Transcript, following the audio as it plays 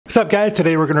What's up guys,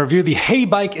 today we're going to review the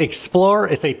HeyBike Explore.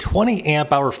 It's a 20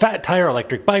 amp hour fat tire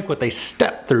electric bike with a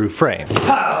step through frame.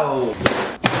 Pow!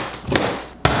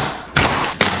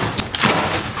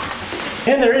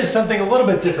 And there is something a little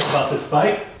bit different about this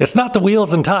bike. It's not the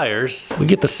wheels and tires. We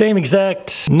get the same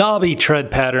exact knobby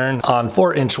tread pattern on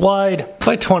 4-inch wide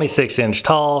by 26-inch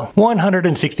tall,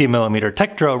 160mm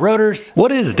Tektro rotors.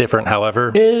 What is different,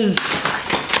 however, is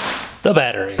the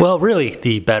battery. Well, really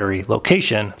the battery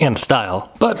location and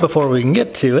style. But before we can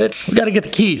get to it, we gotta get the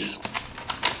keys.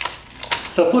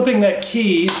 So flipping that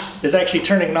key is actually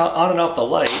turning on and off the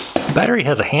light. The battery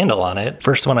has a handle on it.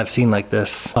 First one I've seen like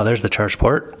this. Oh, there's the charge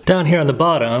port. Down here on the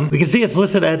bottom, we can see it's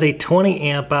listed as a 20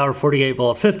 amp hour 48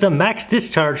 volt system, max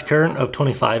discharge current of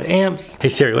 25 amps. Hey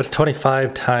Siri, what's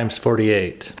 25 times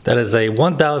 48? That is a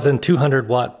 1,200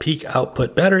 watt peak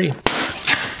output battery.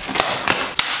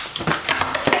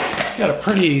 Got a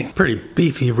pretty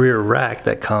beefy rear rack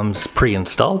that comes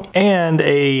pre-installed and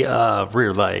a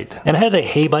rear light. And it has a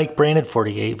HeyBike branded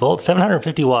 48 volt,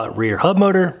 750 watt rear hub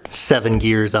motor, 7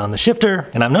 gears on the shifter,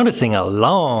 and I'm noticing a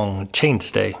long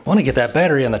chainstay. I want to get that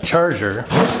battery on the charger.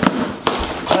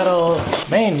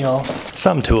 Pedals, manual,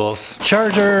 some tools.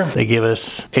 Charger, they give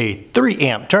us a 3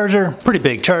 amp charger, pretty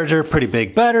big charger, pretty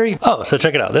big battery. Oh, so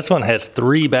check it out. This one has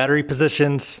 3 battery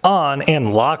positions, on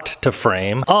and locked to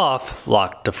frame, off,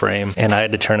 locked to frame, and I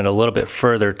had to turn it a little bit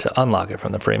further to unlock it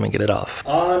from the frame and get it off.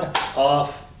 On,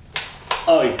 off.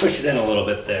 Oh, you push it in a little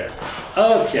bit there.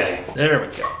 Okay, there we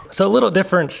go. So a little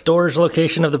different storage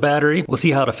location of the battery. We'll see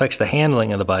how it affects the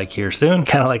handling of the bike here soon.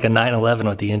 Kind of like a 911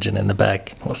 with the engine in the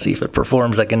back. We'll see if it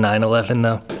performs like a 911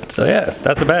 though. So yeah,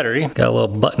 that's the battery. Got a little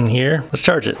button here. Let's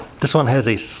charge it. This one has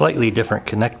a slightly different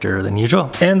connector than usual.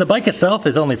 And the bike itself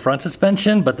is only front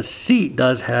suspension, but the seat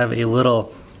does have a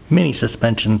little mini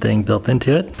suspension thing built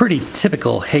into it. Pretty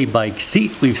typical HeyBike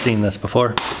seat. We've seen this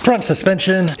before. Front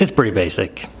suspension is pretty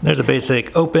basic. There's a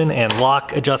basic open and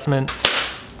lock adjustment.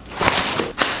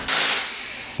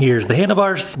 Here's the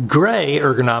handlebars. Gray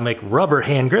ergonomic rubber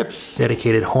hand grips.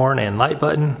 Dedicated horn and light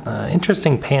button.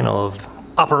 Interesting panel of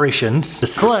operations.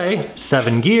 Display,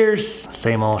 7 gears,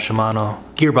 same old Shimano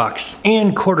gearbox,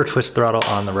 and quarter twist throttle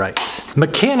on the right.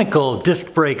 Mechanical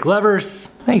disc brake levers,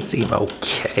 they seem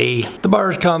okay. The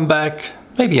bars come back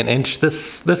maybe an inch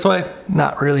this way.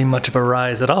 Not really much of a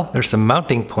rise at all. There's some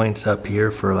mounting points up here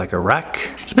for like a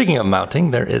rack. Speaking of mounting,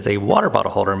 there is a water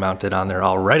bottle holder mounted on there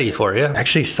already for you.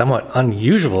 Actually somewhat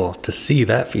unusual to see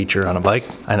that feature on a bike.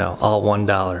 I know, all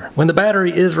 $1. When the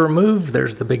battery is removed,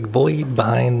 there's the big void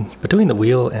between the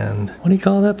wheel and, what do you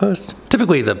call that post?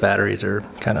 Typically the batteries are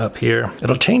kind of up here.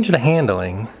 It'll change the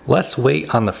handling. Less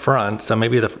weight on the front, so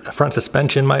maybe the front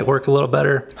suspension might work a little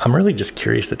better. I'm really just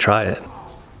curious to try it.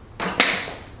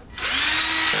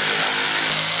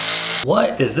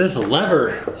 What is this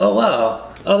lever? Oh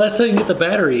wow. Oh, that's so you can get the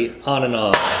battery on and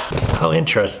off. How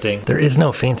interesting. There is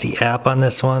no fancy app on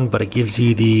this one, but it gives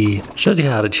you shows you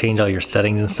how to change all your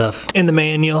settings and stuff. In the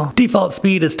manual, default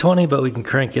speed is 20, but we can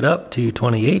crank it up to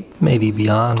 28, maybe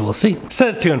beyond, we'll see. It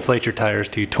says to inflate your tires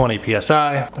to 20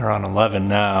 PSI. They're on 11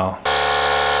 now.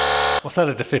 We'll set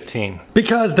it to 15.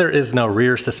 Because there is no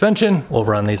rear suspension, we'll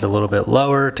run these a little bit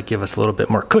lower to give us a little bit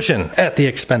more cushion at the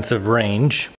expensive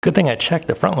range. Good thing I checked,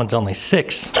 the front one's only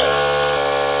 6.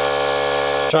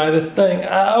 Try this thing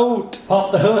out.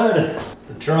 Pop the hood,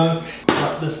 the trunk,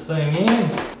 pop this thing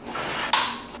in.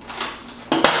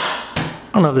 I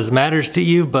don't know if this matters to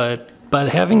you, but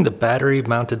having the battery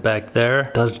mounted back there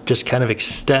does just kind of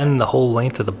extend the whole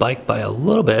length of the bike by a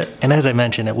little bit. And as I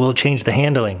mentioned, it will change the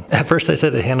handling. At first I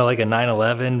said it handled like a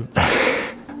 911.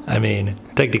 I mean,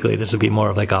 technically this would be more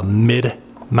of like a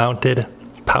mid-mounted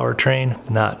powertrain,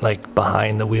 not like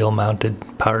behind the wheel mounted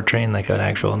powertrain like an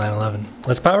actual 911.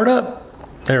 Let's power it up.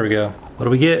 There we go. What do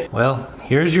we get? Well,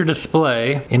 here's your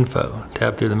display info.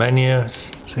 Tab through the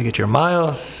menus. So you get your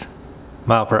miles,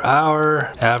 mile per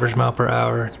hour, average mile per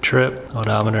hour, trip,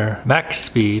 odometer, max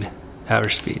speed,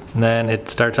 average speed. And then it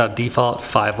starts out default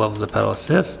 5 levels of pedal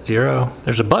assist, 0.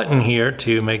 There's a button here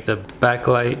to make the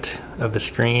backlight of the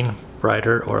screen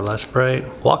brighter or less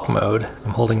bright. Walk mode,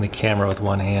 I'm holding the camera with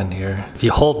one hand here. If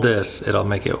you hold this, it'll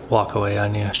make it walk away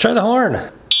on you. Let's try the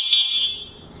horn.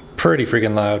 Pretty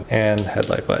freaking loud. And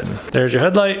headlight button. There's your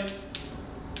headlight.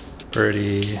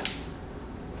 Pretty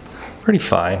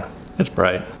fine. It's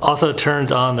bright. Also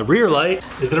turns on the rear light.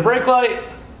 Is it a brake light?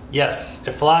 Yes,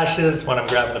 it flashes when I'm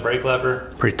grabbing the brake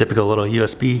lever. Pretty typical little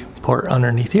USB port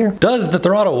underneath here. Does the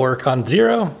throttle work on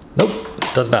 0? Nope,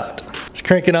 it does not. Let's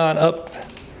crank it on up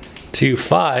to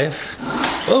 5.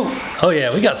 Oh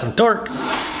yeah, we got some torque.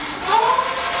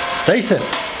 Decent.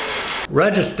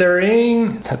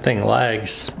 Registering. That thing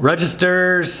lags.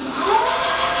 Registers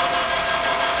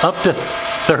up to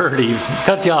 30.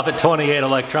 Cuts you off at 28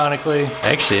 electronically.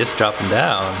 Actually, it's dropping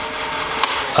down.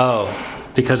 Oh,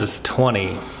 because it's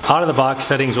 20. Out of the box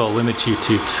settings will limit you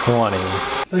to 20.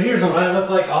 So here's what I look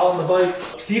like all on the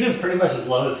bike. Seat is pretty much as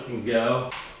low as it can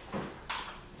go.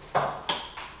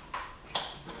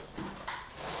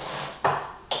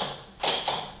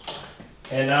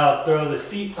 And now I'll throw the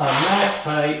seat on max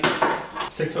height.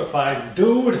 6'5"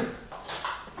 dude.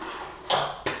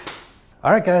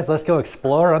 All right guys, let's go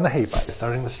explore on the HeyBike.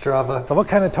 Starting the Strava. So what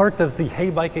kind of torque does the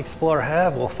HeyBike Explore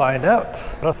have? We'll find out.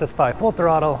 Prettiest 5 full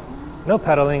throttle, no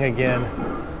pedaling again.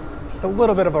 Just a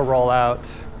little bit of a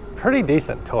rollout. Pretty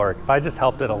decent torque. If I just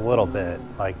helped it a little bit,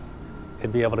 like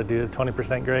it'd be able to do the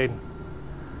 20% grade.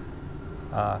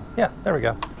 Yeah, there we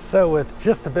go. So with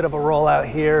just a bit of a rollout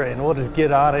here, and we'll just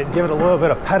get on it, give it a little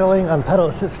bit of pedaling on pedal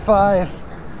assist 5.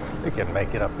 We can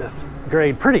make it up this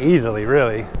grade pretty easily,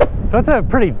 really. So it's a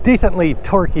pretty decently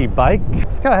torquey bike.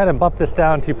 Let's go ahead and bump this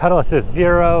down to pedal assist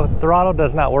 0. Throttle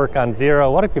does not work on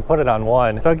 0. What if you put it on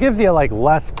 1? So it gives you like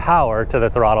less power to the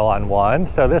throttle on 1.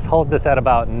 So this holds us at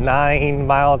about 9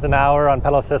 miles an hour on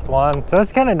pedal assist 1. So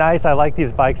it's kind of nice. I like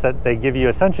these bikes that they give you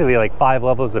essentially like 5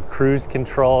 levels of cruise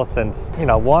control, since, you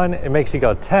know, 1, it makes you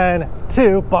go 10,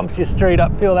 2, bumps you straight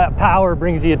up, feel that power,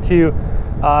 brings you to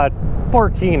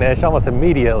 14-ish almost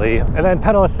immediately. And then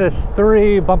pedal assist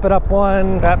 3, bump it up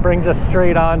 1, that brings us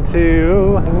straight on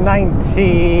to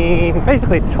 19,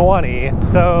 basically 20.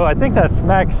 So I think that's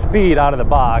max speed out of the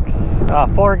box.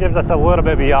 4 gives us a little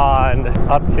bit beyond,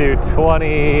 up to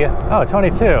 20, oh,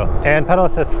 22. And pedal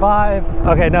assist 5,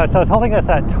 okay, no, so it's holding us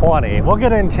at 20. We'll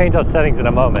get in and change those settings in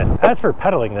a moment. As for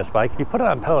pedaling this bike, if you put it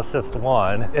on pedal assist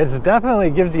 1, it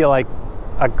definitely gives you like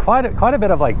quite a bit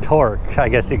of like torque, I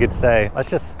guess you could say. Let's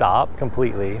just stop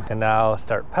completely and now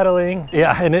start pedaling.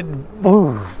 Yeah, and it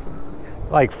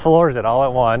like floors it all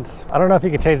at once. I don't know if you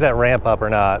can change that ramp up or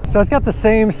not. So it's got the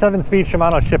same 7-speed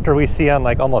Shimano shifter we see on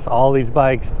like almost all these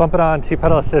bikes. Bump it on to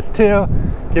pedal assist 2,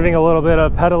 giving a little bit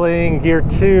of pedaling. Gear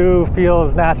 2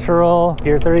 feels natural.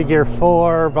 Gear 3, gear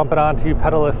 4, bump it on to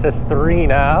pedal assist 3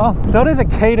 now. So it is a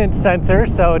cadence sensor,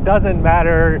 so it doesn't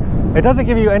matter. It doesn't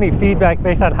give you any feedback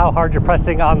based on how hard you're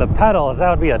pressing on the pedals.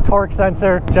 That would be a torque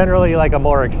sensor. Generally, like a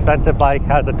more expensive bike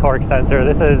has a torque sensor.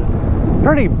 This is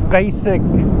pretty basic,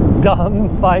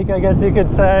 dumb bike, I guess you could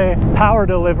say. Power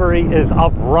delivery is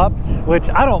abrupt, which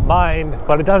I don't mind,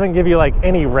 but it doesn't give you like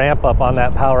any ramp up on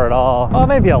that power at all. Well,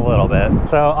 maybe a little bit.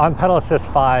 So on pedal assist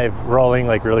 5, rolling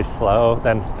like really slow,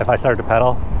 then if I start to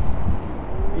pedal,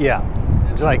 yeah,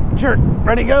 it's like jerk,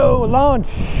 ready, go,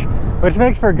 launch, which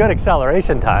makes for good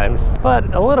acceleration times,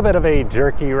 but a little bit of a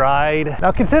jerky ride.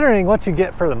 Now, considering what you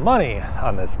get for the money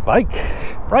on this bike,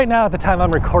 right now at the time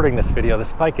I'm recording this video,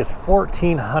 this bike is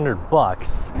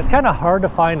 $1,400. It's kind of hard to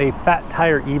find a fat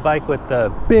tire e-bike with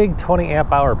the big 20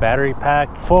 amp hour battery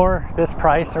pack for this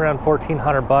price, around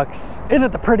 $1,400. Is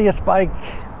it the prettiest bike?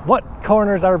 What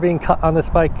corners are being cut on this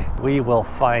bike? We will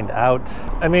find out.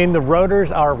 I mean, the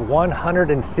rotors are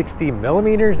 160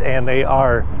 millimeters and they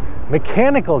are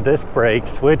mechanical disc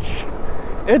brakes, which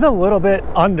is a little bit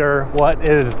under what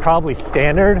is probably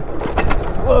standard.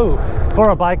 Whoa. For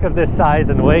a bike of this size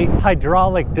and weight,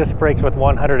 hydraulic disc brakes with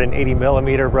 180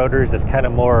 millimeter rotors is kind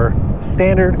of more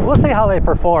standard. We'll see how they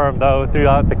perform though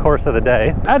throughout the course of the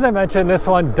day. As I mentioned, this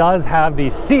one does have the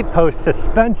seat post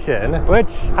suspension,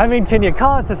 which, I mean, can you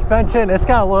call it suspension? It's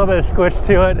got a little bit of squish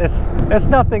to it. It's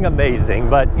nothing amazing,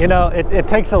 but you know, it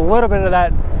takes a little bit of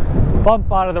that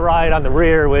bump out of the ride on the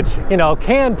rear, which, you know,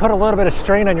 can put a little bit of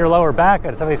strain on your lower back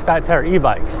on some of these fat tire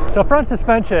e-bikes. So front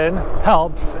suspension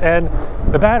helps, and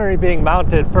the battery being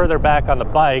mounted further back on the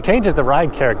bike changes the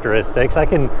ride characteristics. I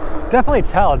can definitely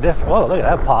tell a difference. Whoa, look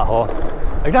at that pothole.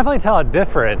 I can definitely tell a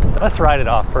difference. Let's ride it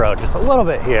off-road just a little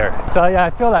bit here. So yeah, I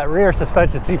feel that rear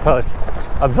suspension seat post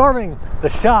absorbing the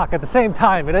shock. At the same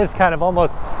time, it is kind of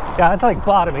almost, yeah, it's like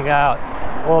bottoming out.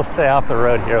 We'll stay off the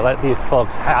road here, let these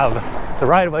folks have the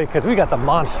right away, because we got the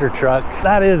monster truck.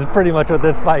 That is pretty much what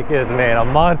this bike is, man, a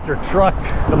monster truck.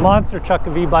 The monster truck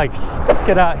of e-bikes. Let's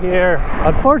get out here.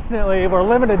 Unfortunately, we're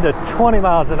limited to 20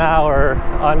 miles an hour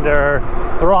under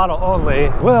throttle only.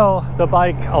 Will the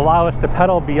bike allow us to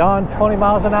pedal beyond 20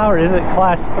 miles an hour? Is it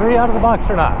class 3 out of the box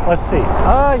or not? Let's see.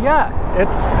 Yeah,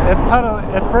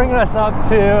 it's bringing us up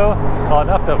to, well,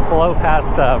 enough to blow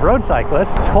past road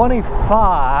cyclists.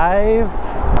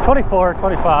 24,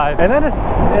 25, and then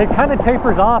it kind of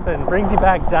tapers off and brings you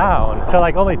back down to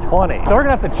like only 20. So we're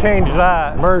gonna have to change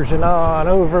that. Merging on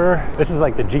over. This is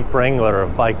like the Jeep Wrangler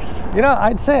of bikes. You know,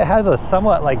 I'd say it has a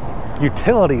somewhat like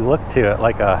utility look to it,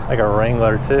 like a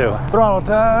Wrangler too. Throttle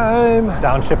time,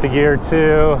 downshift to gear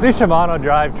 2. These Shimano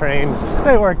drivetrains,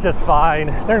 they work just fine.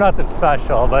 They're nothing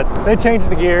special, but they change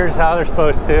the gears how they're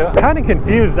supposed to. Kind of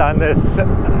confused on this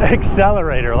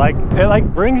accelerator. Like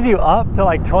it brings you up to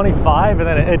like 25 and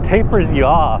then it tapers you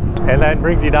off and then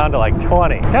brings you down to like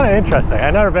 20. It's kind of interesting.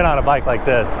 I've never been on a bike like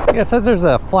this. Yeah, it says there's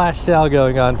a flash sale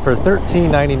going on for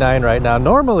 $13.99 right now.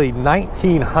 Normally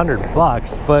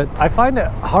 $1,900, but I find it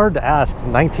hard to ask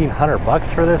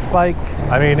 $1,900 for this bike.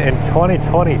 I mean, in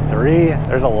 2023,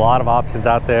 there's a lot of options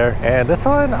out there. And this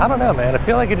one, I don't know, man. I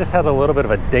feel like it just has a little bit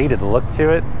of a dated look to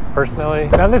it, personally.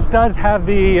 Now, this does have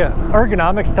the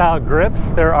ergonomic style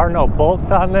grips. There are no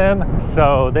bolts on them,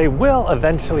 so they will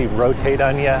eventually rotate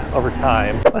on you over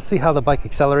time. Let's see how the bike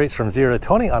accelerates from 0 to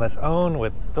 20 on its own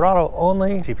with throttle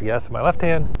only. GPS in my left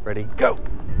hand, ready, go.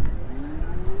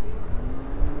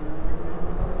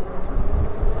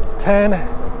 10,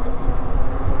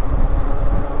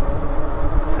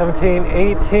 17,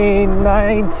 18,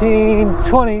 19,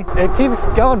 20. It keeps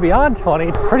going beyond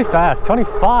 20 pretty fast,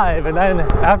 25, and then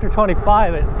after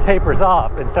 25 it tapers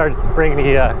off and starts bringing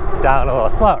you down a little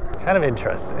slower. Kind of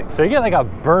interesting. So you get like a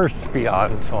burst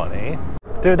beyond 20.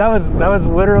 Dude, that was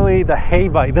literally the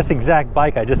HeyBike, this exact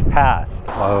bike I just passed.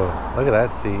 Whoa, look at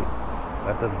that seat.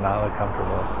 That does not look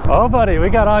comfortable. Oh, buddy, we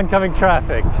got oncoming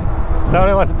traffic.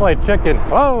 Somebody wants to play chicken.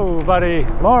 Whoa, buddy,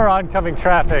 more oncoming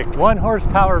traffic. 1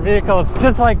 horsepower vehicles,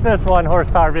 just like this 1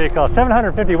 horsepower vehicle.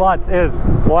 750 watts is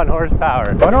 1 horsepower.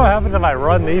 I wonder what happens if I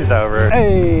run these over.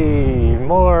 Hey,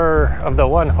 more of the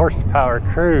 1 horsepower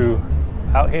crew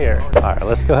out here. All right,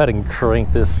 let's go ahead and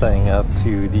crank this thing up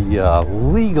to the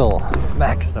legal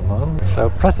maximum. So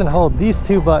press and hold these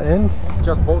 2 buttons.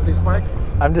 Just bought this bike?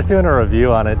 I'm just doing a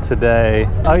review on it today.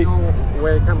 You know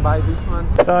where you can buy this one?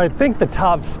 So I think the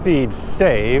top speed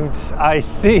saved. I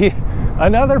see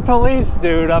another police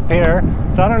dude up here.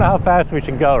 So I don't know how fast we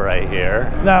should go right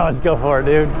here. Now let's go for it,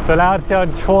 dude. So now it's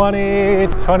going 20,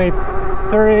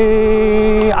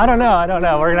 23. I don't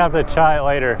know. We're gonna have to try it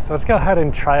later. So let's go ahead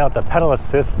and try out the pedal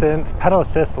assist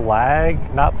lag,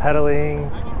 not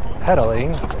pedaling,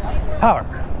 power.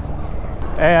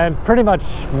 And pretty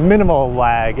much minimal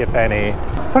lag, if any.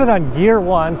 Let's put it on gear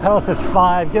 1, pedal assist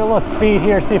 5, get a little speed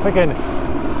here, see if we can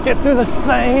get through the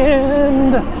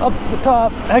sand up the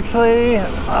top. Actually,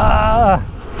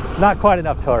 not quite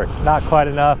enough torque, not quite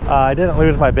enough. I didn't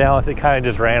lose my balance, it kind of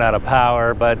just ran out of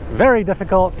power, but very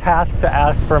difficult task to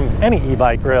ask from any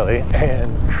e-bike, really.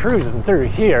 And cruising through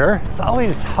here, it's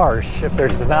always harsh if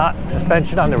there's not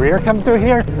suspension on the rear coming through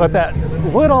here, but that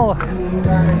little,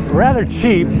 rather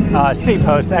cheap seat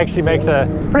post actually makes a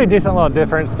pretty decent little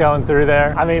difference going through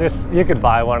there. I mean, you could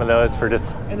buy one of those for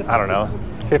just, I don't know,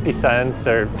 50 cents,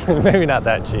 or maybe not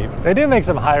that cheap. They do make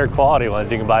some higher quality ones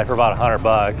you can buy for about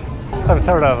 $100. Some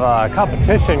sort of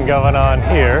competition going on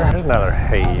here. There's another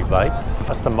HeyBike.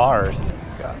 That's the Mars.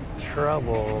 Got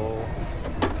trouble.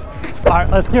 All right,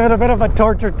 let's give it a bit of a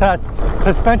torture test.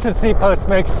 Suspension seat post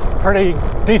makes pretty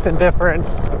decent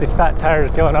difference with these fat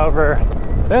tires going over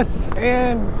this,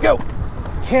 and go.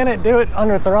 Can it do it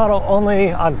under throttle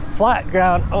only on flat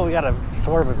ground? Oh, we gotta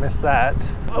swerve and miss that.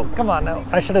 Oh, come on now.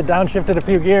 I should have downshifted a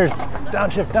few gears.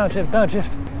 Downshift, downshift, downshift.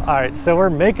 All right, so we're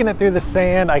making it through the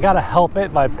sand. I gotta help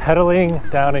it by pedaling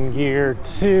down in gear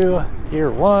 2,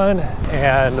 gear 1,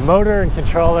 and the motor and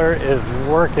controller is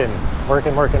working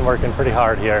pretty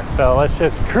hard here. So let's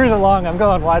just cruise along. I'm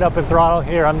going wide open throttle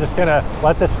here. I'm just gonna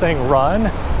let this thing run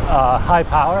high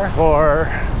power for,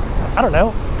 I don't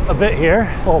know, a bit here.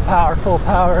 Full power, full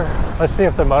power. Let's see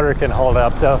if the motor can hold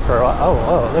up though for a while.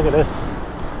 Oh, look at this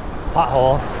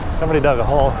pothole. Somebody dug a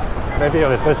hole. Maybe it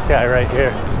was this guy right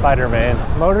here, Spider-Man.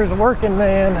 Motor's working,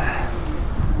 man.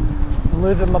 I'm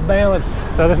losing my balance.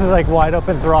 So this is like wide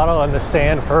open throttle in the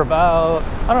sand for about,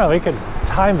 I don't know, we could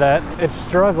time that. It's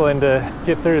struggling to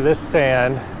get through this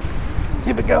sand.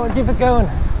 Keep it going, keep it going.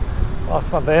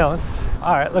 Lost my balance.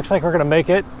 All right, looks like we're gonna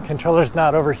make it. Controller's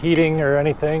not overheating or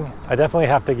anything. I definitely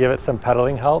have to give it some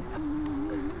pedaling help.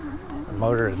 The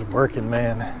motor is working,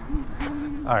 man.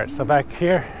 All right, so back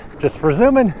here, just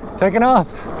resuming, taking off.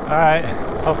 All right,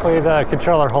 hopefully the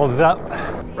controller holds up.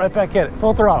 Right back at it,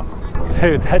 full throttle.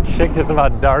 Dude, that chick just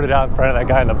about darted out in front of that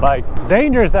guy on the bike. It's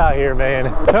dangerous out here, man.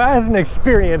 So as an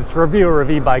experienced reviewer of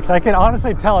e-bikes, I can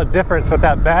honestly tell a difference with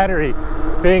that battery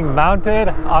being mounted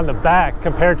on the back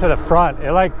compared to the front.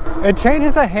 It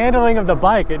changes the handling of the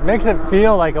bike. It makes it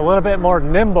feel like a little bit more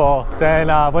nimble than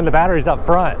when the battery's up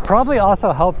front. Probably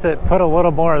also helps it put a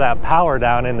little more of that power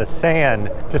down in the sand,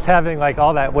 just having like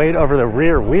all that weight over the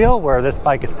rear wheel where this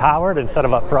bike is powered instead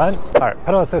of up front. All right,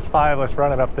 pedal assist 5, let's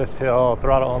run it up this hill,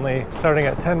 throttle only, starting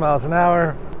at 10 miles an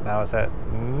hour. Now it's at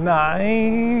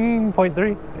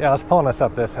 9.3. Yeah, I was pulling us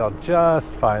up this hill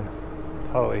just fine.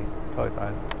 Totally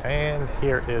fine. And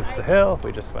here is the hill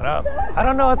we just went up. I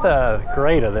don't know what the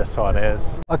grade of this one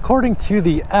is. According to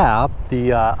the app, the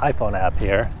iPhone app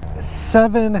here,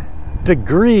 7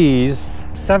 degrees,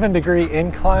 7-degree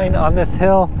incline on this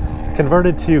hill.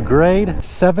 Converted to grade,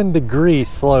 7-degree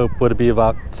slope would be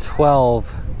about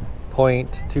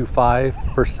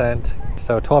 12.25%.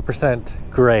 So 12%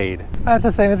 grade. That's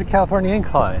the same as a California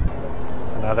incline.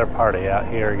 It's another party out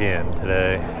here again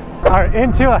today. All right,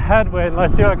 into a headwind.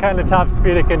 Let's see what kind of top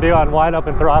speed it can do on wide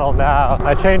open throttle now.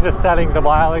 I changed the settings a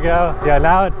while ago. Yeah,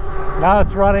 now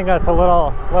it's running us a little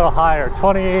higher.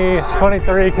 20,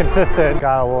 23 consistent.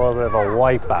 Got a little bit of a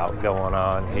wipeout going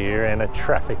on here and a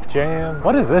traffic jam.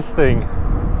 What is this thing?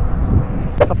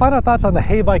 So final thoughts on the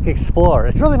HeyBike Explore.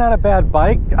 It's really not a bad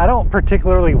bike. I don't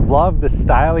particularly love the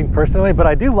styling personally, but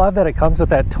I do love that it comes with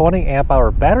that 20 amp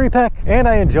hour battery pack, and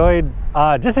I enjoyed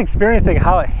just experiencing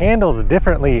how it handles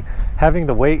differently having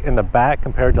the weight in the back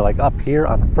compared to like up here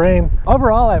on the frame.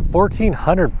 Overall at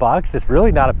 $1,400, it's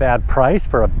really not a bad price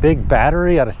for a big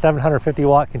battery on a 750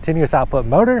 watt continuous output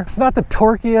motor. It's not the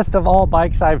torquiest of all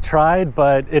bikes I've tried,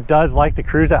 but it does like to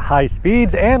cruise at high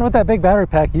speeds, and with that big battery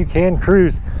pack you can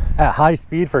cruise at high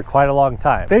speed for quite a long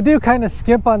time. They do kind of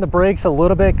skimp on the brakes a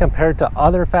little bit compared to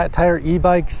other fat tire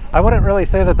e-bikes. I wouldn't really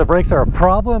say that the brakes are a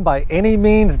problem by any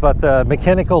means, but the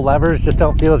mechanical levers just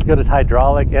don't feel as good as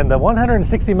hydraulic, and the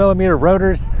 160 millimeter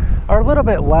rotors are a little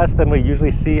bit less than we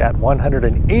usually see at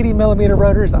 180 millimeter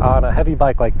rotors on a heavy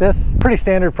bike like this. Pretty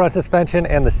standard front suspension,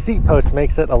 and the seat post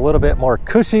makes it a little bit more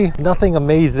cushy. Nothing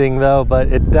amazing though, but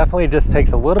it definitely just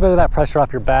takes a little bit of that pressure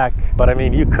off your back. But I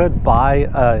mean, you could buy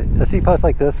a seat post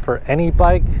like this for any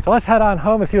bike. So let's head on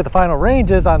home and see what the final range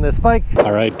is on this bike.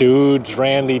 All right, dudes,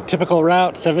 ran the typical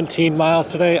route, 17 miles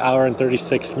today, hour and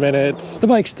 36 minutes. The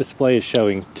bike's display is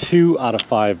showing 2 out of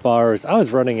 5 bars. I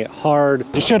was running it hard.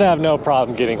 You should have no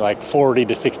problem getting like 40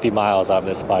 to 60 miles on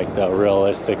this bike though,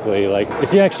 realistically. Like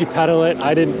if you actually pedal it,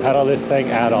 I didn't pedal this thing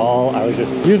at all. I was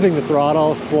just using the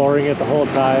throttle, flooring it the whole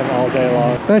time, all day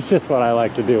long. That's just what I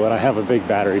like to do when I have a big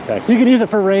battery pack. You can use it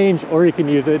for range, or you can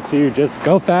use it to just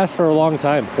go fast for a long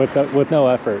time with no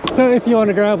effort. So if you want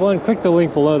to grab one, click the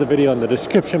link below the video in the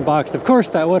description box. Of course,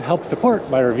 that would help support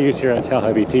my reviews here at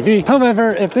Heyby TV.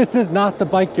 However, if this is not the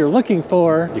bike you're looking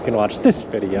for, you can watch this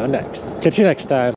video next. Catch you next time.